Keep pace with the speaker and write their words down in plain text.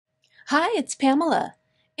Hi, it's Pamela.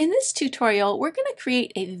 In this tutorial, we're going to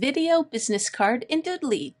create a video business card in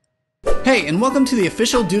Doodly. Hey, and welcome to the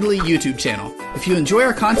official Doodly YouTube channel. If you enjoy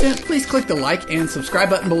our content, please click the like and subscribe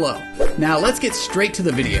button below. Now let's get straight to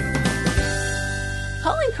the video.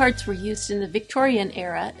 Calling cards were used in the Victorian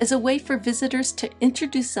era as a way for visitors to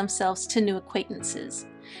introduce themselves to new acquaintances.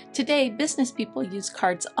 Today, business people use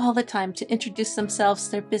cards all the time to introduce themselves,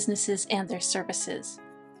 their businesses, and their services.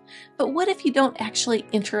 But what if you don't actually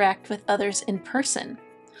interact with others in person?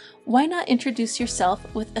 Why not introduce yourself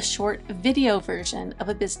with a short video version of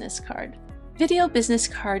a business card? Video business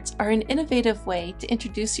cards are an innovative way to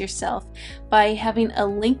introduce yourself by having a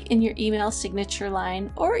link in your email signature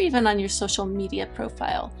line or even on your social media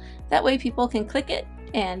profile. That way people can click it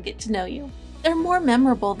and get to know you. They're more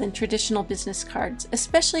memorable than traditional business cards,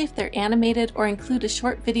 especially if they're animated or include a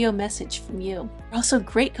short video message from you. They're also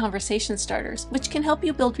great conversation starters, which can help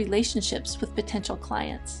you build relationships with potential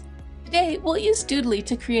clients. Today, we'll use Doodly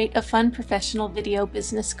to create a fun professional video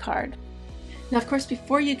business card. Now, of course,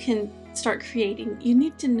 before you can start creating, you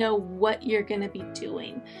need to know what you're going to be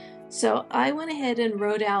doing. So I went ahead and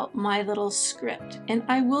wrote out my little script, and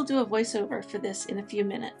I will do a voiceover for this in a few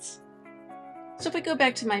minutes. So if we go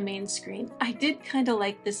back to my main screen, I did kind of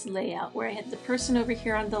like this layout where I had the person over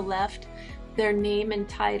here on the left, their name and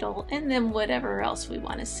title, and then whatever else we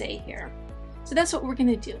want to say here. So that's what we're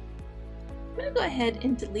going to do. I'm going to go ahead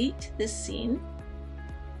and delete this scene.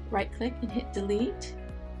 Right click and hit delete.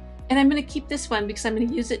 And I'm going to keep this one because I'm going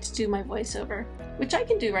to use it to do my voiceover, which I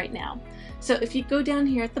can do right now. So if you go down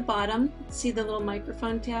here at the bottom, see the little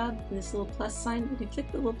microphone tab and this little plus sign, you can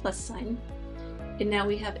click the little plus sign. And now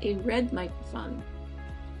we have a red microphone.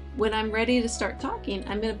 When I'm ready to start talking,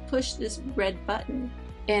 I'm going to push this red button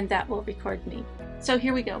and that will record me. So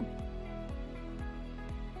here we go.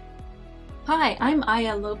 Hi, I'm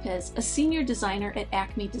Aya Lopez, a senior designer at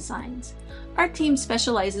Acme Designs. Our team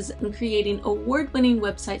specializes in creating award-winning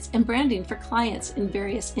websites and branding for clients in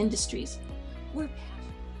various industries.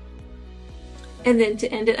 And then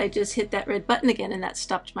to end it, I just hit that red button again and that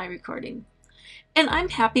stopped my recording. And I'm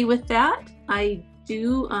happy with that. I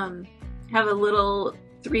do have a little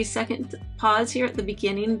 3-second pause here at the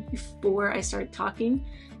beginning before I start talking.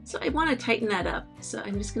 So I want to tighten that up. So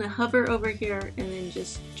I'm just going to hover over here and then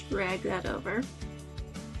just drag that over.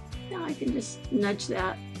 Now I can just nudge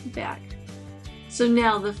that back. So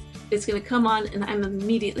now it's going to come on and I'm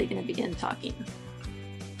immediately going to begin talking.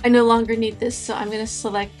 I no longer need this, so I'm going to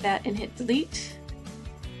select that and hit delete.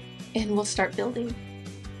 And we'll start building.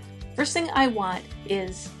 First thing I want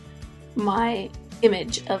is my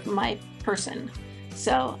image of my person.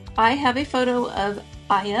 So I have a photo of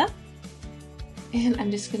Aya, and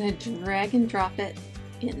I'm just going to drag and drop it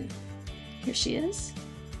in. Here she is.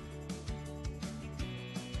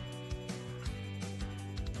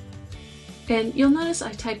 And you'll notice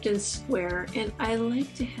I typed in square, and I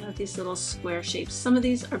like to have these little square shapes. Some of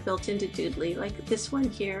these are built into Doodly, like this one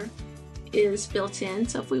here is built in,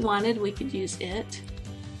 so if we wanted, we could use it.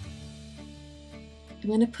 I'm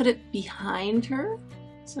going to put it behind her,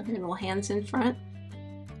 so her little hands in front.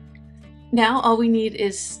 Now all we need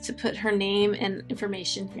is to put her name and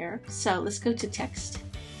information here. So let's go to text,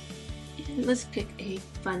 and let's pick a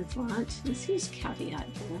fun font. Let's use Caveat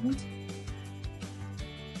Bold.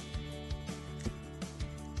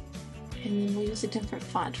 And then we'll use a different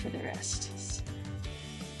font for the rest.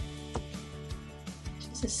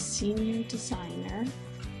 She's a senior designer.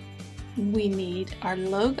 We need our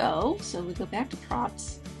logo, so we go back to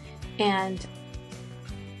props, and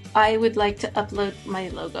I would like to upload my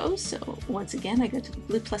logo. So once again, I go to the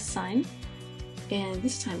blue plus sign, and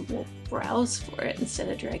this time we'll browse for it instead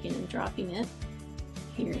of dragging and dropping it.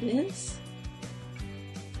 Here it is.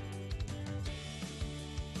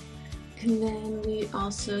 And then we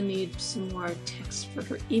also need some more text for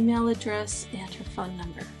her email address and her phone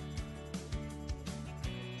number.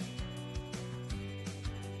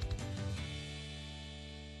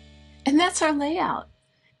 And that's our layout.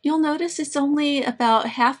 You'll notice it's only about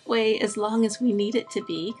halfway as long as we need it to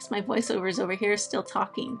be, because my voiceover is over here still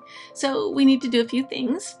talking. So we need to do a few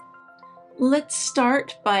things. Let's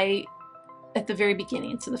start at the very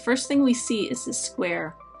beginning. So the first thing we see is this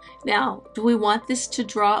square. Now, do we want this to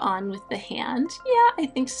draw on with the hand? Yeah, I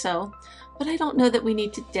think so. But I don't know that we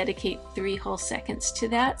need to dedicate 3 whole seconds to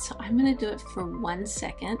that, so I'm going to do it for 1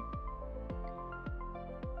 second.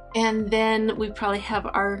 And then we probably have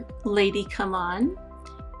our lady come on,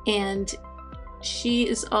 and she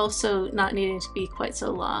is also not needing to be quite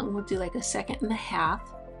so long. We'll do like 1.5 seconds.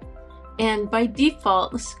 And by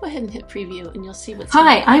default, let's go ahead and hit preview and you'll see what's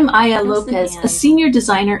Hi, I'm Aya Lopez, a senior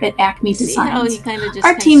designer at Acme Designs. See how he kind of just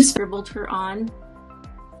Our team scribbled her on?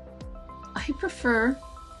 I prefer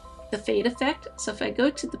the fade effect. So if I go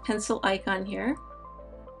to the pencil icon here,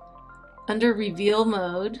 under reveal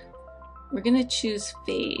mode, we're going to choose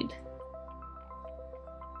fade.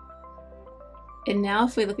 And now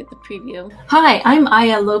if we look at the preview. Hi, I'm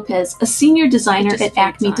Aya Lopez, a senior designer at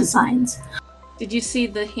Acme Designs. Did you see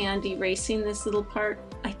the hand erasing this little part?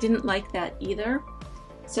 I didn't like that either.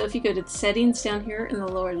 So if you go to the settings down here in the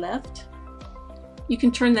lower left, you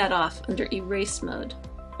can turn that off under erase mode.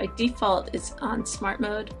 By default, it's on smart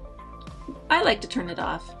mode. I like to turn it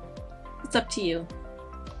off. It's up to you.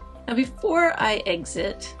 Now before I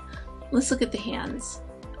exit, let's look at the hands.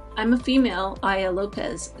 I'm a female, Aya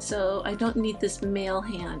Lopez, so I don't need this male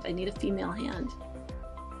hand. I need a female hand.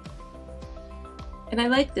 And I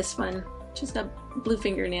like this one. Just got blue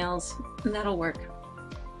fingernails, and that'll work.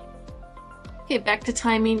 Okay, back to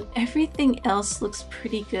timing. Everything else looks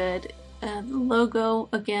pretty good. The logo,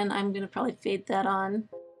 again, I'm going to probably fade that on.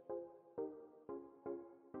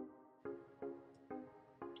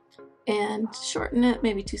 And shorten it,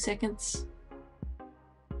 maybe 2 seconds.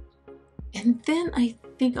 And then I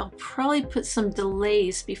think I'll probably put some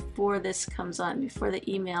delays before this comes on, before the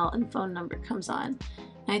email and phone number comes on.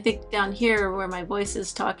 And I think down here where my voice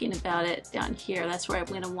is talking about it, down here, that's where I'm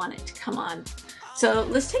going to want it to come on. So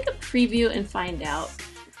let's take a preview and find out.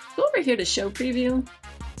 Go over here to show preview.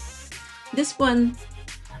 This one.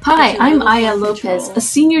 Hi, I'm Aya Lopez, a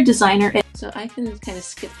senior designer at... So I can kind of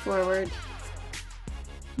skip forward.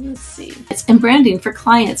 Let's see. And branding for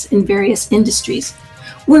clients in various industries.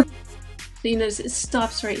 So you notice it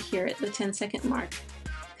stops right here at the 10-second mark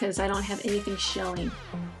because I don't have anything showing.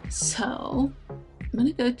 So I'm going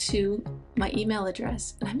to go to my email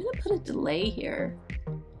address and I'm going to put a delay here.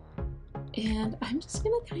 And I'm just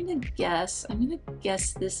going to kind of guess. I'm going to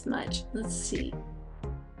guess this much. Let's see.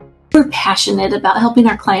 We're passionate about helping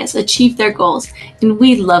our clients achieve their goals, and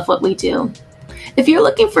we love what we do. If you're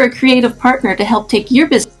looking for a creative partner to help take your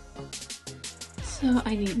business... So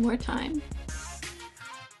I need more time.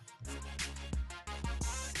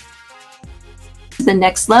 ...to the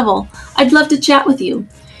next level, I'd love to chat with you.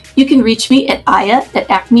 You can reach me at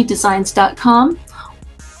aya@acmedesigns.com.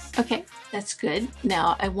 Okay, that's good.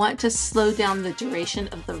 Now I want to slow down the duration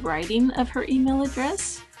of the writing of her email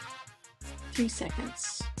address. 3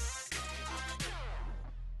 seconds.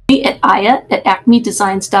 At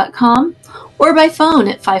aya@acmedesigns.com or by phone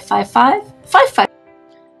at 555-55.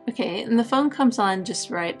 Okay, and the phone comes on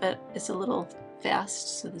just right, but it's a little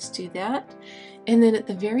fast, so let's do that. And then at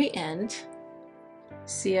the very end,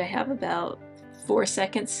 see I have about 4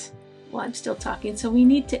 seconds while I'm still talking, so we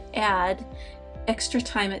need to add extra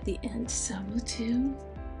time at the end. So we'll do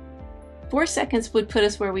 4 seconds would put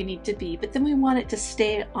us where we need to be, but then we want it to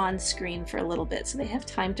stay on screen for a little bit so they have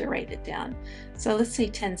time to write it down. So let's say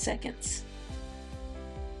 10 seconds.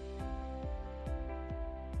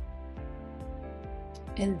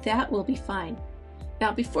 And that will be fine.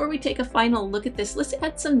 Now before we take a final look at this, let's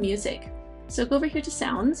add some music. So go over here to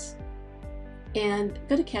sounds and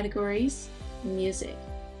go to categories, music.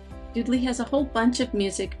 Doodly has a whole bunch of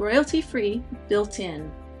music, royalty free, built in.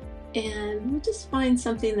 And we'll just find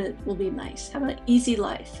something that will be nice. How about Easy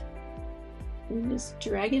Life? And just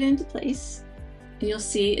drag it into place. And you'll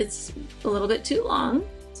see it's a little bit too long.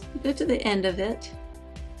 So go to the end of it.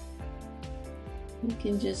 You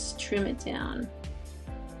can just trim it down.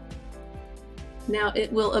 Now it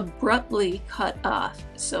will abruptly cut off.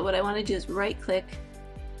 So what I want to do is right click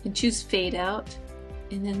and choose fade out.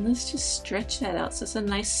 And then let's just stretch that out. So it's a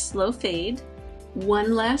nice slow fade.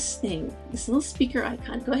 One last thing, this little speaker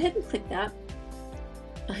icon, go ahead and click that.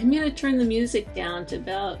 I'm going to turn the music down to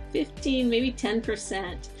about 15, maybe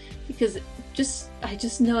 10% because I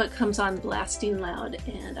just know it comes on blasting loud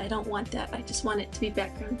and I don't want that. I just want it to be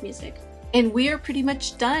background music. And we are pretty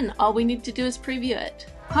much done. All we need to do is preview it.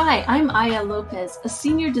 Hi, I'm Aya Lopez, a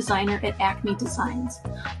senior designer at Acme Designs.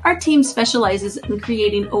 Our team specializes in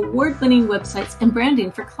creating award-winning websites and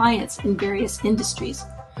branding for clients in various industries.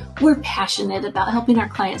 We're passionate about helping our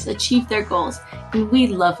clients achieve their goals, and we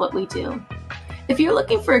love what we do. If you're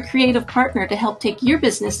looking for a creative partner to help take your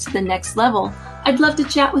business to the next level, I'd love to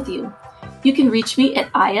chat with you. You can reach me at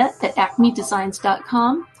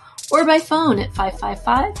aya@acmedesigns.com or by phone at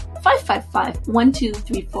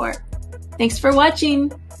 555-555-1234. Thanks for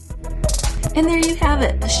watching! And there you have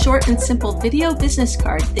it, a short and simple video business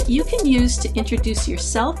card that you can use to introduce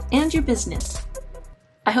yourself and your business.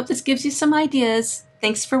 I hope this gives you some ideas.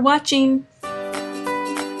 Thanks for watching.